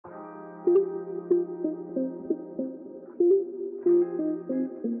Hello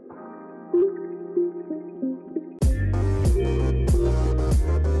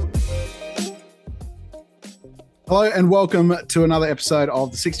and welcome to another episode of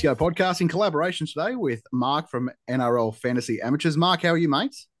the 60O podcast in collaboration today with Mark from NRL Fantasy Amateurs. Mark, how are you,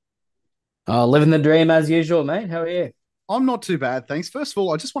 mate? Living the dream as usual, mate. How are you? I'm not too bad, thanks. First of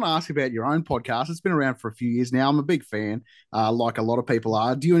all, I just want to ask about your own podcast. It's been around for a few years now. I'm a big fan, like a lot of people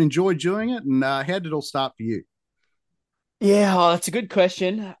are. Do you enjoy doing it? And how did it all start for you? Yeah, that's a good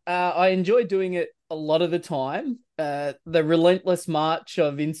question. I enjoy doing it a lot of the time. The relentless march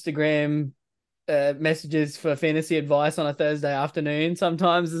of Instagram messages for fantasy advice on a Thursday afternoon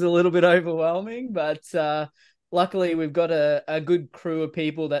sometimes is a little bit overwhelming, but luckily we've got a good crew of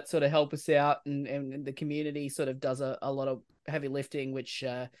people that sort of help us out, and the community sort of does a lot of heavy lifting, which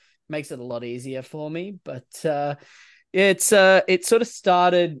makes it a lot easier for me. But yeah, it sort of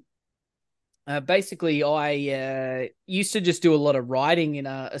started. Basically, I used to just do a lot of writing in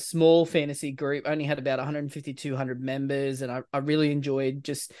a small fantasy group. Only had about 150, 200 members, and I really enjoyed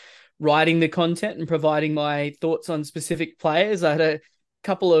just writing the content and providing my thoughts on specific players. I had a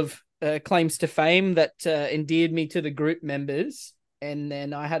couple of claims to fame that endeared me to the group members, and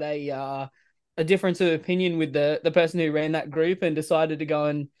then I had a difference of opinion with the person who ran that group, and decided to go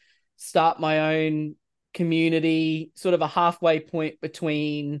and start my own community, sort of a halfway point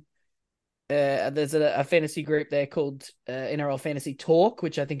between. There's a fantasy group there called NRL Fantasy Talk,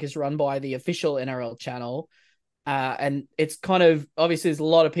 which I think is run by the official NRL channel. And it's kind of, obviously there's a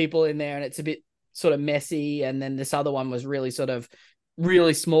lot of people in there and it's a bit sort of messy. And then this other one was really sort of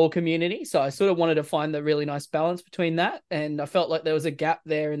really small community. So I sort of wanted to find the really nice balance between that. And I felt like there was a gap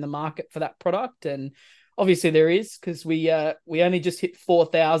there in the market for that product. And obviously there is, because we only just hit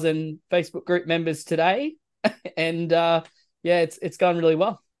 4,000 Facebook group members today. And yeah, it's gone really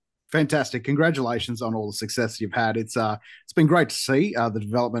well. Fantastic. Congratulations on all the success you've had. It's been great to see the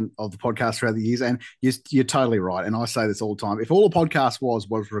development of the podcast throughout the years. And you're totally right. And I say this all the time. If all a podcast was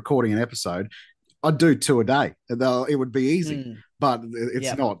recording an episode, I'd do two a day. It would be easy. But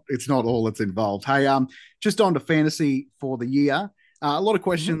it's not. It's not all that's involved. Hey, just on to fantasy for the year. A lot of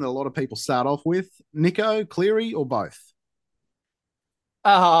questions that a lot of people start off with. Nico, Cleary, or both?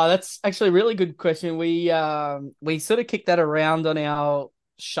 That's actually a really good question. We sort of kicked that around on our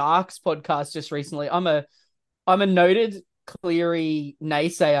Sharks podcast just recently. I'm a noted Cleary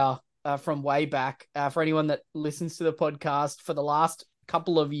naysayer from way back. For anyone that listens to the podcast, for the last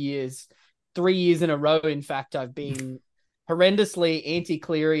couple of years, 3 years in a row, in fact, I've been horrendously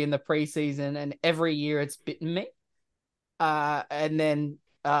anti-Cleary in the preseason, and every year it's bitten me. And then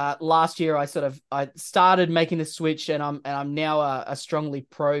last year I started making the switch, and I'm now a strongly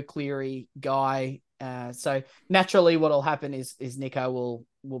pro Cleary guy. So naturally, what'll happen is Nico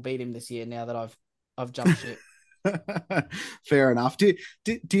will beat him this year, now that I've jumped ship. Fair enough. Do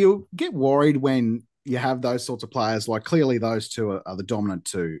you get worried when you have those sorts of players? Like, clearly those two are the dominant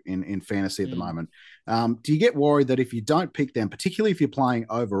two in fantasy at the moment. Do you get worried that if you don't pick them, particularly if you're playing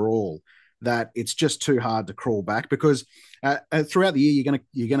overall, that it's just too hard to crawl back? Because throughout the year,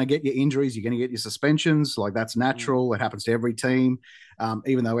 you're gonna get your injuries, you're gonna get your suspensions. Like, that's natural. It happens to every team,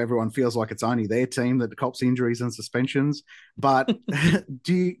 even though everyone feels like it's only their team that cops injuries and suspensions. But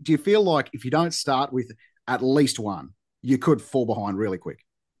do you feel like if you don't start with at least one, you could fall behind really quick?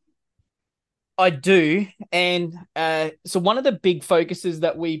 I do, and so one of the big focuses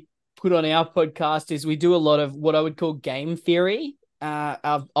that we put on our podcast is we do a lot of what I would call game theory.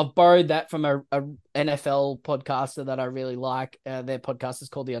 I've borrowed that from a NFL podcaster that I really like. Their podcast is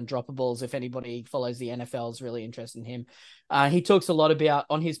called The Undroppables. If anybody follows the NFL is really interested in him. He talks a lot about,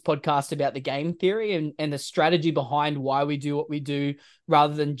 on his podcast, about the game theory and the strategy behind why we do what we do,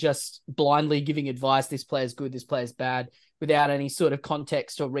 rather than just blindly giving advice. This player's good, this player's bad, without any sort of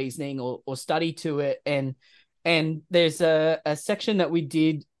context or reasoning or study to it. And there's a section that we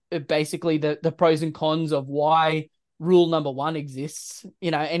did, basically the pros and cons of why rule number one exists. You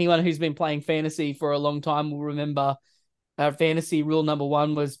know, anyone who's been playing fantasy for a long time will remember fantasy rule number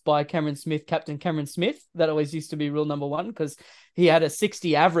one was by Cameron Smith, Captain Cameron Smith. That always used to be rule number one, because he had a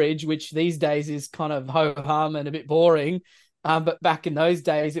 60 average, which these days is kind of ho-hum and a bit boring. But back in those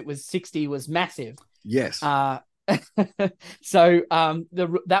days, it was 60 was massive. Yes. So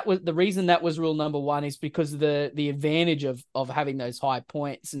the reason that was rule number one is because of the advantage of having those high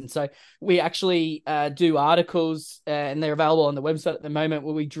points. And so we actually do articles, and they're available on the website at the moment,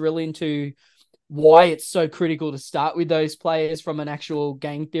 where we drill into why it's so critical to start with those players from an actual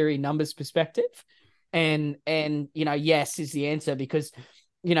game theory numbers perspective. And yes is the answer, because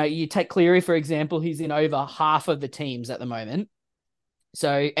you take Cleary, for example. He's in over half of the teams at the moment.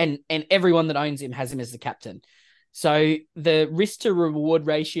 So and everyone that owns him has him as the captain. So the risk to reward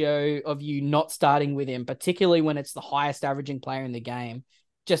ratio of you not starting with him, particularly when it's the highest averaging player in the game,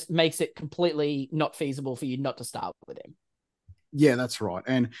 just makes it completely not feasible for you not to start with him. Yeah, that's right.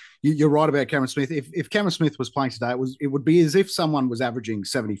 And you're right about Cameron Smith. If Cameron Smith was playing today, it would be as if someone was averaging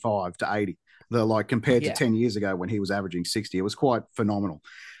 75 to 80, like compared to Yeah. 10 years ago when he was averaging 60. It was quite phenomenal.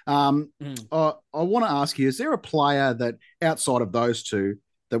 Mm. I want to ask you, is there a player that outside of those two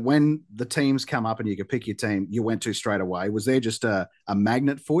that when the teams come up and you could pick your team, you went to straight away? Was there just a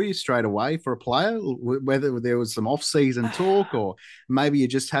magnet for you straight away for a player, whether there was some off-season talk or maybe you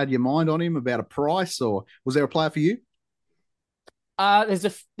just had your mind on him about a price, or was there a player for you? There's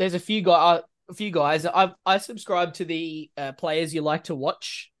a few guys. I subscribe to the players you like to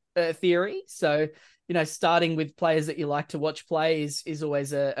watch theory. So starting with players that you like to watch play is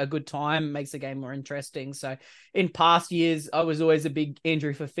always a good time. Makes the game more interesting. So in past years, I was always a big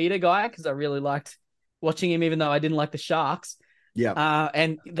Andrew Fafita guy because I really liked watching him, even though I didn't like the Sharks. Yeah.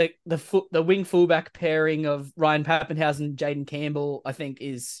 And the wing fullback pairing of Ryan Pappenhausen and Jaden Campbell, I think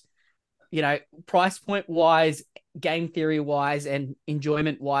is price point wise, game theory wise, and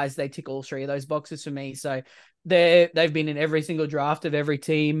enjoyment wise, they tick all three of those boxes for me. So they've been in every single draft of every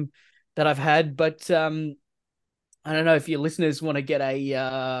team that I've had. But I don't know if your listeners want to get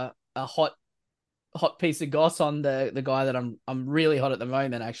a hot piece of goss on the guy that I'm really hot at the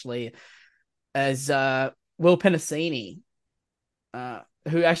moment, actually, as Will Penasini,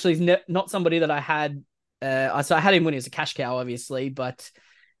 who actually is not somebody that I had. So I had him when he was a cash cow, obviously, but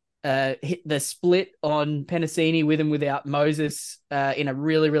the split on Penasini with and without Moses in a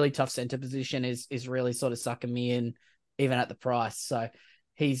really, really tough center position is really sort of sucking me in, even at the price. So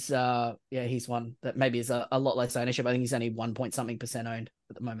he's one that maybe is a lot less ownership. I think he's only 1 point something% owned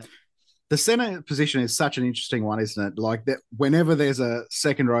at the moment. The center position is such an interesting one, isn't it? Like that, whenever there's a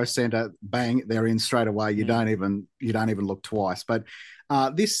second row center, bang, they're in straight away. You don't even look twice. But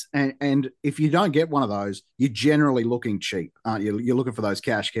this and if you don't get one of those, you're generally looking cheap, aren't you? You're looking for those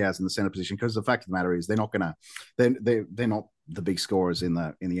cash cows in the center position because the fact of the matter is they're not the big scorers in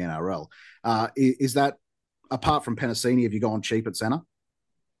the NRL. Is that apart from Penasini? Have you gone cheap at center?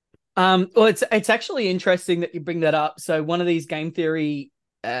 Well, it's actually interesting that you bring that up. So one of these game theory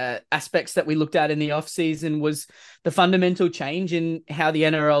aspects that we looked at in the off season was the fundamental change in how the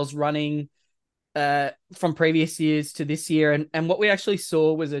NRL's running from previous years to this year. And what we actually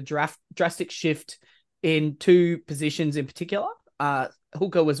saw was a drastic shift in two positions in particular.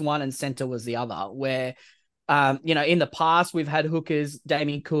 Hooker was one and center was the other, where, in the past, we've had hookers,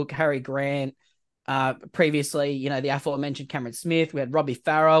 Damien Cook, Harry Grant, previously, the aforementioned Cameron Smith, we had Robbie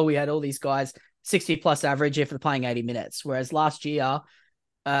Farrell, we had all these guys 60 plus average if they're playing 80 minutes. Whereas last year,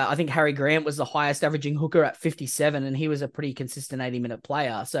 I think Harry Grant was the highest averaging hooker at 57, and he was a pretty consistent 80-minute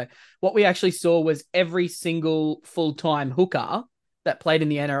player. So what we actually saw was every single full-time hooker that played in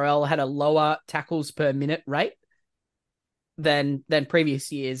the NRL had a lower tackles per minute rate than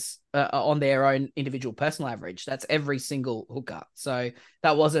previous years on their own individual personal average. That's every single hooker. So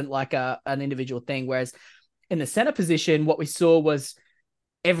that wasn't like an individual thing. Whereas in the center position, what we saw was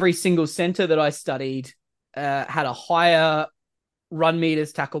every single center that I studied had a higher run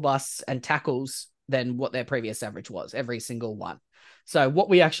meters, tackle busts, and tackles than what their previous average was, every single one. So what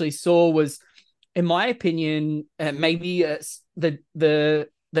we actually saw was, in my opinion, maybe the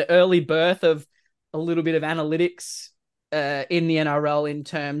early birth of a little bit of analytics in the NRL in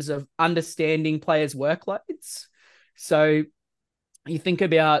terms of understanding players' workloads. So you think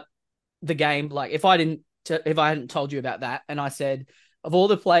about the game, like if I hadn't told you about that, and I said, of all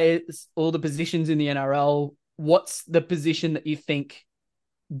the players, all the positions in the NRL, what's the position that you think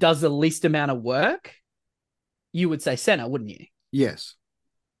does the least amount of work? You would say center, wouldn't you? Yes.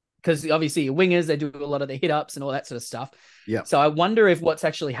 Because obviously your wingers, they do a lot of the hit ups and all that sort of stuff. Yeah. So I wonder if what's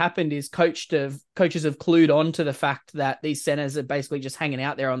actually happened is coaches have clued on to the fact that these centers are basically just hanging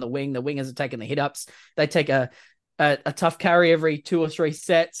out there on the wing. The wingers are taking the hit ups. They take a tough carry every 2 or 3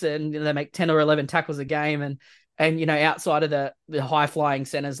 sets, and they make 10 or 11 tackles a game. And outside of the high flying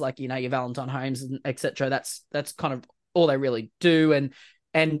centers like your Valentine Holmes and etc., that's kind of all they really do.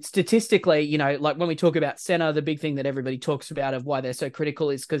 And statistically, like when we talk about center, the big thing that everybody talks about of why they're so critical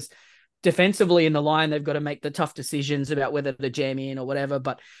is because defensively in the line they've got to make the tough decisions about whether to jam in or whatever.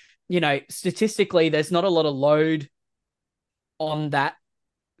 But statistically, there's not a lot of load on that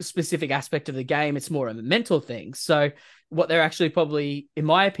specific aspect of the game. It's more of a mental thing. So what they're actually probably, in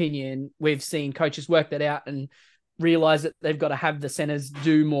my opinion, we've seen coaches work that out and realize that they've got to have the centers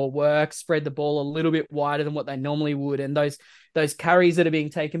do more work, spread the ball a little bit wider than what they normally would. And those those carries that are being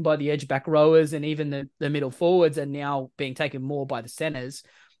taken by the edge back rowers and even the middle forwards are now being taken more by the centers,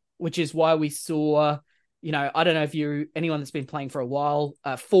 which is why we saw, I don't know if anyone that's been playing for a while,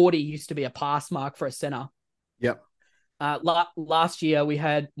 40 used to be a pass mark for a center. Yep. Last year we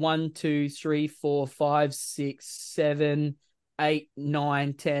had 1, 2, 3, 4, 5, 6, 7, 8,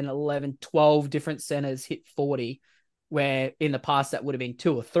 9, 10, 11, 12 different centers hit 40, where in the past that would have been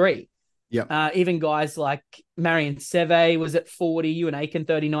 2 or 3. Yep. Even guys like Marion Seve was at 40, Ewan Aiken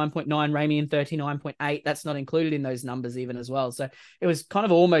 39.9, Ramian 39.8. That's not included in those numbers even as well. So it was kind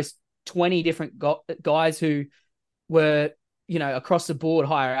of almost 20 different guys who were, across the board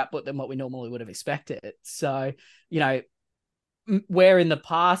higher output than what we normally would have expected. So, where in the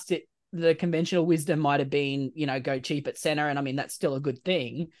past the conventional wisdom might have been, go cheap at center. And I mean, that's still a good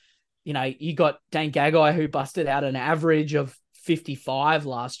thing. You got Dane Gagai who busted out an average of 55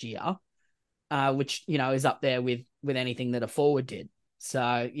 last year, which, is up there with anything that a forward did.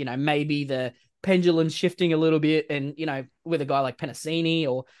 So, maybe the pendulum's shifting a little bit and, with a guy like Penasini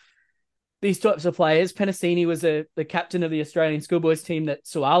or these types of players. Penasini was the captain of the Australian schoolboys team that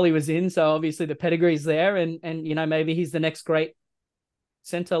Suali was in. So obviously the pedigree's there and maybe he's the next great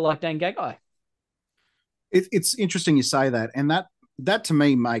centre like Dane Gagai. It's interesting you say that. And that to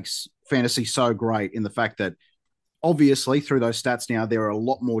me makes fantasy so great in the fact that obviously through those stats now, there are a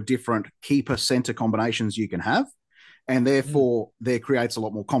lot more different keeper center combinations you can have. And therefore, there creates a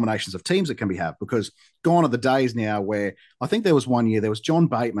lot more combinations of teams that can be had, because gone are the days now where I think there was one year, there was John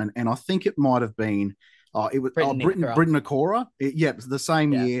Bateman, and I think it might have been, Britton Nakora. The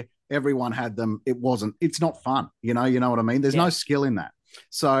same year, everyone had them. It's not fun. You know what I mean? There's no skill in that.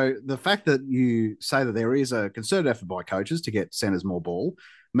 So the fact that you say that there is a concerted effort by coaches to get centers more ball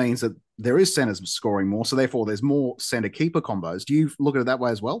means that there is centers scoring more. So therefore, there's more center keeper combos. Do you look at it that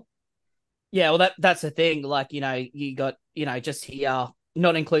way as well? Yeah, well, that's the thing. Like, you got, just here,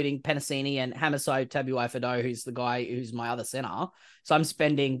 not including Penasini and Hamiso Tabuai-Fidow, who's the guy who's my other center. So I'm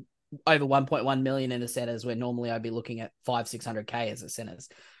spending over 1.1 million in the centers where normally I'd be looking at 500-600K as the centers.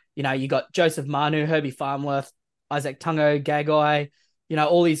 You got Joseph Manu, Herbie Farmworth, Isaac Tungo, Gagai.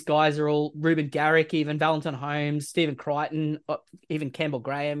 All these guys are all Ruben Garrick, even Valentine Holmes, Stephen Crichton, even Campbell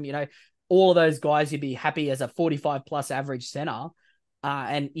Graham. All of those guys you'd be happy as a 45 plus average center.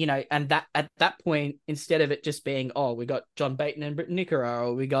 And that at that point, instead of it just being, we got John Bateman and Britton Nikora,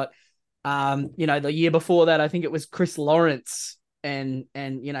 or we got, the year before that, I think it was Chris Lawrence and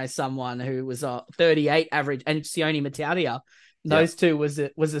someone who was a 38 average, and Sione Matautia. Those two was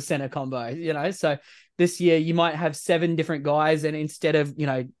a center combo, So this year you might have 7 different guys, and instead of,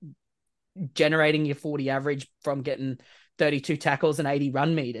 generating your 40 average from getting 32 tackles and 80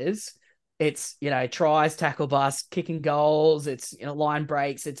 run meters, it's, tries, tackle bust, kicking goals. It's, line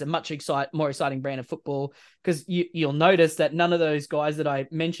breaks. It's a much more exciting brand of football, because you'll notice that none of those guys that I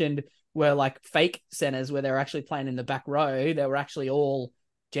mentioned were like fake centers where they were actually playing in the back row. They were actually all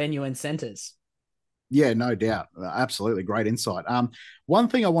genuine centers. Yeah, no doubt. Absolutely. Great insight. One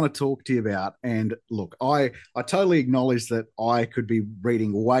thing I want to talk to you about, and look, I totally acknowledge that I could be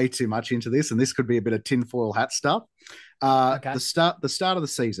reading way too much into this, and this could be a bit of tinfoil hat stuff. Okay. The start of the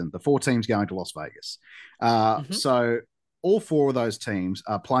season, the 4 teams going to Las Vegas. So all 4 of those teams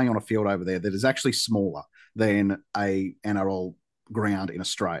are playing on a field over there that is actually smaller than a NRL ground in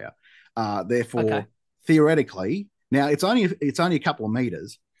Australia. Therefore, theoretically, now it's only a couple of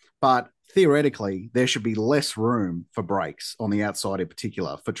meters, but theoretically, there should be less room for breaks on the outside in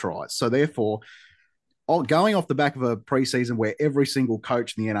particular for tries. So therefore, going off the back of a preseason where every single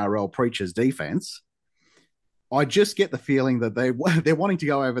coach in the NRL preaches defense, I just get the feeling that they're wanting to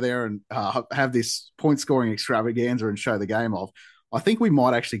go over there and have this point scoring extravaganza and show the game off. I think we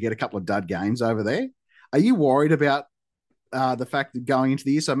might actually get a couple of dud games over there. Are you worried about the fact that going into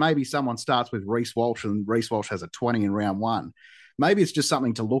the year? So maybe someone starts with Reece Walsh and Reece Walsh has a 20 in round 1. Maybe it's just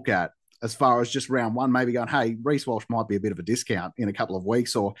something to look at as far as just round 1, maybe going, hey, Reece Walsh might be a bit of a discount in a couple of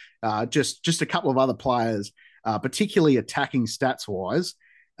weeks, or just a couple of other players, particularly attacking stats-wise,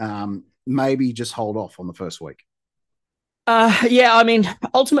 maybe just hold off on the first week. Yeah, I mean,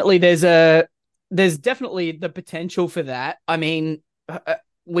 ultimately there's definitely the potential for that. I mean,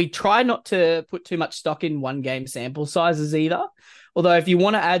 we try not to put too much stock in one game sample sizes either. Although if you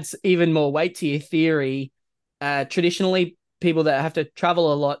want to add even more weight to your theory, traditionally people that have to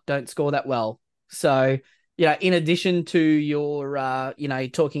travel a lot don't score that well. So, in addition to your,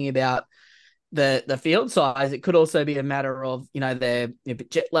 talking about the field size, it could also be a matter of, they're a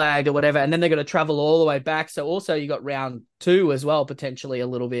bit jet lagged or whatever, and then they're going to travel all the way back. So also you got round 2 as well, potentially a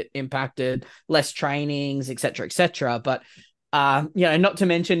little bit impacted, less trainings, et cetera, et cetera. But Not to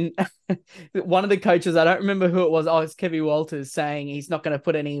mention one of the coaches, I don't remember who it was. Oh, it's Kevin Walters saying he's not going to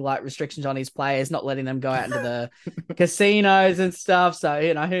put any like restrictions on his players, not letting them go out into the casinos and stuff. So,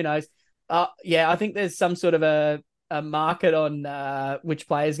 who knows? Yeah, I think there's some sort of a market on which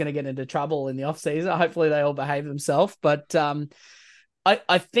player is going to get into trouble in the off season. Hopefully they all behave themselves. But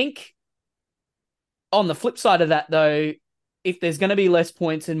I think on the flip side of that, though, if there's going to be less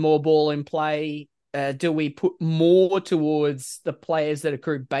points and more ball in play, do we put more towards the players that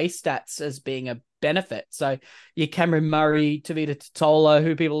accrue base stats as being a benefit? So your Cameron Murray, Tavita Totola,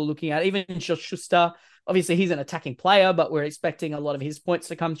 who people are looking at, even Josh Schuster. Obviously, he's an attacking player, but we're expecting a lot of his points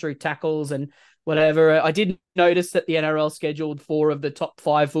to come through tackles and whatever. I did notice that the NRL scheduled 4 of the top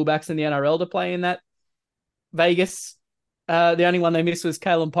 5 fullbacks in the NRL to play in that Vegas. The only one they missed was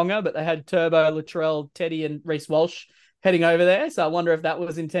Kalen Ponga, but they had Turbo, Latrell, Teddy, and Reece Walsh heading over there. So I wonder if that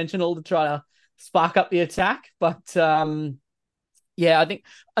was intentional to try to spark up the attack. But yeah,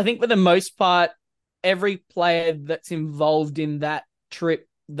 I think for the most part, every player that's involved in that trip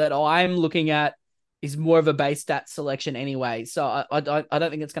that I'm looking at is more of a base stat selection anyway. So I don't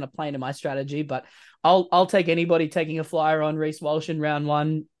think it's going to play into my strategy, but I'll take anybody taking a flyer on Reece Walsh in round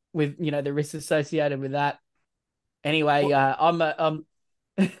 1 with the risks associated with that. Anyway, I've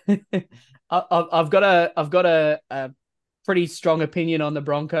got a pretty strong opinion on the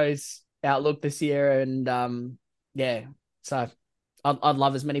Broncos outlook this year, and yeah, so I'd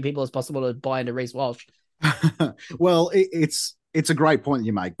love as many people as possible to buy into Reece Walsh. Well, it's a great point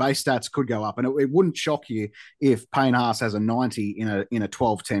you make. Base stats could go up, and it wouldn't shock you if Payne Haas has a 90 in a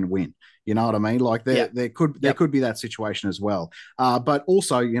 12-10 win. You know what I mean? Like there could be that situation as well. But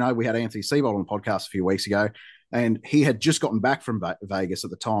also, we had Anthony Seibold on the podcast a few weeks ago, and he had just gotten back from Vegas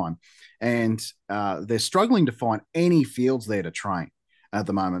at the time, and they're struggling to find any fields there to train at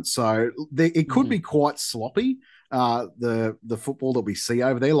the moment. So it could be quite sloppy. The football that we see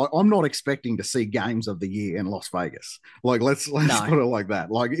over there, like I'm not expecting to see games of the year in Las Vegas. Like let's put it like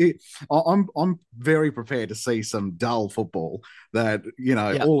that. Like I'm very prepared to see some dull football that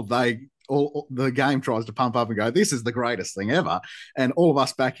all the game tries to pump up and go, this is the greatest thing ever, and all of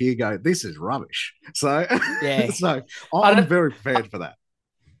us back here go, this is rubbish. So yeah, so I'm very prepared for that.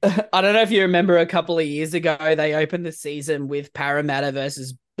 I don't know if you remember a couple of years ago, they opened the season with Parramatta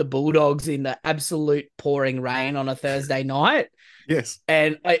versus the Bulldogs in the absolute pouring rain on a Thursday night. Yes.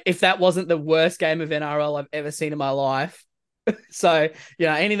 And if that wasn't the worst game of NRL I've ever seen in my life. So,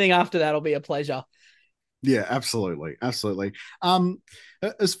 anything after that will be a pleasure. Yeah, absolutely. Absolutely.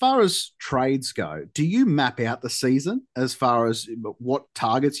 As far as trades go, do you map out the season as far as what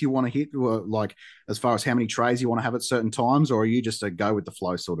targets you want to hit, or like as far as how many trades you want to have at certain times, or are you just a go with the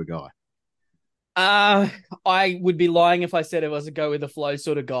flow sort of guy? I would be lying if I said I was a go with the flow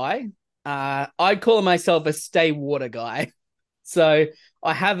sort of guy. I'd call myself a stay water guy. So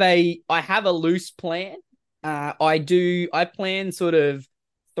I have a loose plan. I plan sort of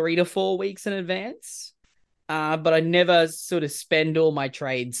 3 to 4 weeks in advance. But I never sort of spend all my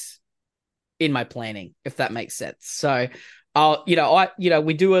trades in my planning, if that makes sense. So,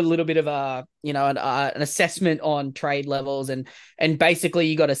 we do a little bit of an assessment on trade levels, and basically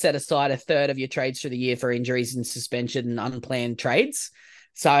you got to set aside a third of your trades through the year for injuries and suspension and unplanned trades.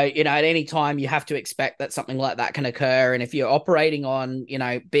 So, at any time you have to expect that something like that can occur. And if you're operating on,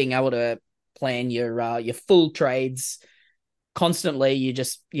 being able to plan your full trades constantly, you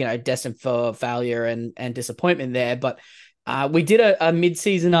just destined for failure and disappointment there. But we did a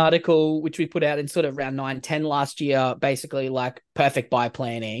mid-season article which we put out in sort of around 9-10 last year, basically like perfect buy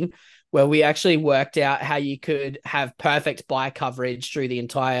planning, where we actually worked out how you could have perfect buy coverage through the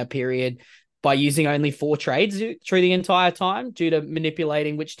entire period by using only 4 trades through the entire time, due to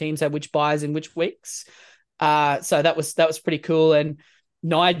manipulating which teams have which buys in which weeks. So that was pretty cool. And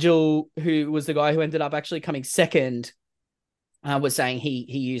Nigel, who was the guy who ended up actually coming second, was saying he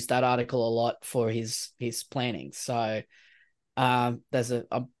used that article a lot for his planning. So I'm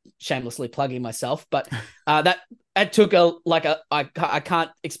shamelessly plugging myself, but that it took I can't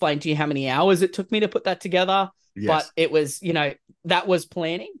explain to you how many hours it took me to put that together. Yes. But it was, that was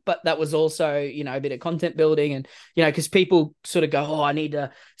planning, but that was also, a bit of content building, and, because people sort of go, oh, I need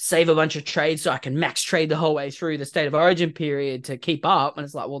to save a bunch of trades so I can max trade the whole way through the State of Origin period to keep up. And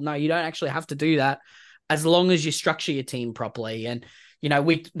it's like, well, no, you don't actually have to do that, as long as you structure your team properly. And,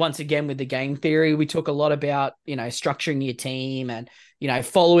 we, once again, with the game theory, we talk a lot about, structuring your team and,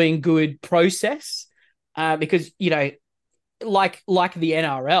 following good process, because, like the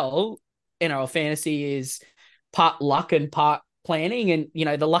NRL fantasy is part luck and part planning. And,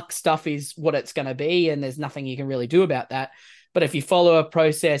 the luck stuff is what it's going to be, and there's nothing you can really do about that. But if you follow a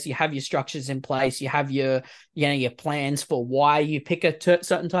process, you have your structures in place, you have your plans for why you pick a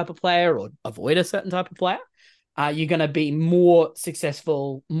certain type of player or avoid a certain type of player, you're going to be more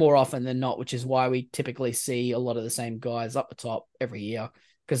successful more often than not, which is why we typically see a lot of the same guys up the top every year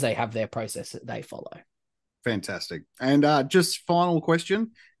because they have their process that they follow. Fantastic. And just final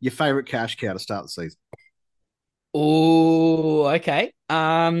question, your favorite cash cow to start the season? Oh, okay.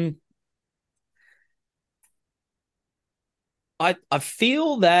 I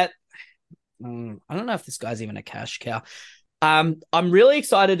feel that I don't know if this guy's even a cash cow. I'm really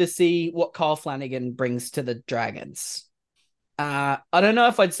excited to see what Kyle Flanagan brings to the Dragons. I don't know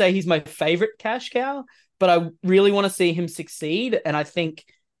if I'd say he's my favorite cash cow, but I really want to see him succeed, and I think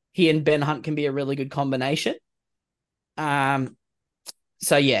he and Ben Hunt can be a really good combination. Um,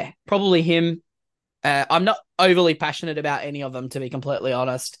 so yeah, probably him. I'm not overly passionate about any of them, to be completely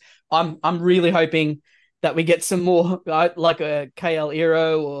honest. I'm really hoping that we get some more like a KL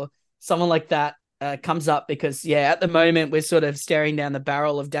Ero or someone like that comes up because yeah, at the moment we're sort of staring down the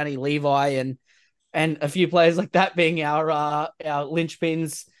barrel of Danny Levi and a few players like that being our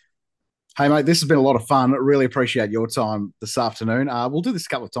linchpins. Hey, mate, this has been a lot of fun. Really appreciate your time this afternoon. We'll do this a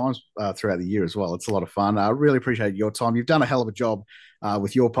couple of times throughout the year as well. It's a lot of fun. I really appreciate your time. You've done a hell of a job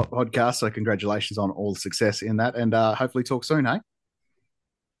with your podcast, so congratulations on all the success in that, and hopefully talk soon, hey?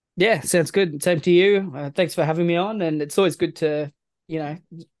 Yeah, sounds good. Same to you. Thanks for having me on, and it's always good to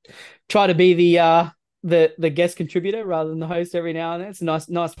try to be the guest contributor rather than the host every now and then. It's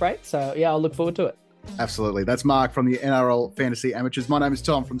a nice break. So yeah, I'll look forward to it. Absolutely. That's Mark from the NRL Fantasy Amateurs. My name is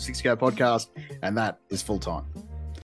Tom from 60Go Podcast, and that is Full Time.